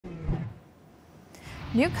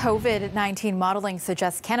New COVID-19 modeling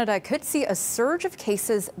suggests Canada could see a surge of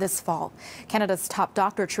cases this fall. Canada's top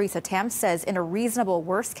doctor, Theresa Tam, says in a reasonable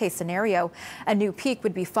worst-case scenario, a new peak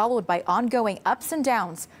would be followed by ongoing ups and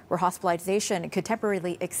downs where hospitalization could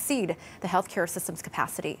temporarily exceed the healthcare system's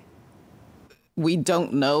capacity. We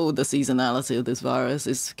don't know the seasonality of this virus.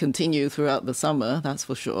 It's continued throughout the summer, that's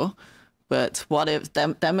for sure. But what it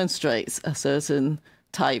demonstrates a certain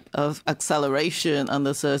type of acceleration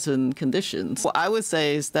under certain conditions. What I would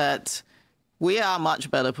say is that we are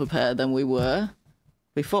much better prepared than we were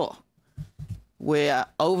before. We are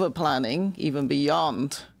over-planning even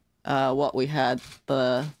beyond what we had for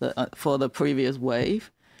the previous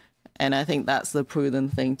wave. And I think that's the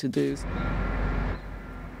prudent thing to do.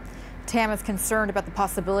 Tam is concerned about the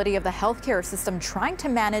possibility of the healthcare system trying to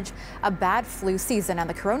manage a bad flu season and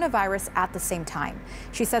the coronavirus at the same time.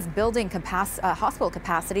 She says building hospital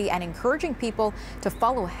capacity and encouraging people to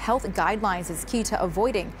follow health guidelines is key to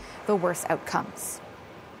avoiding the worst outcomes.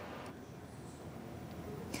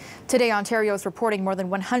 Today, Ontario is reporting more than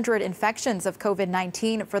 100 infections of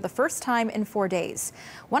COVID-19 for the first time in 4 days.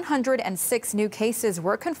 106 new cases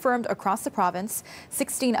were confirmed across the province.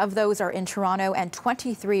 16 of those are in Toronto and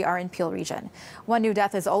 23 are in Peel Region. One new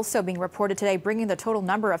death is also being reported today, bringing the total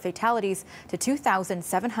number of fatalities to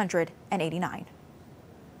 2,789.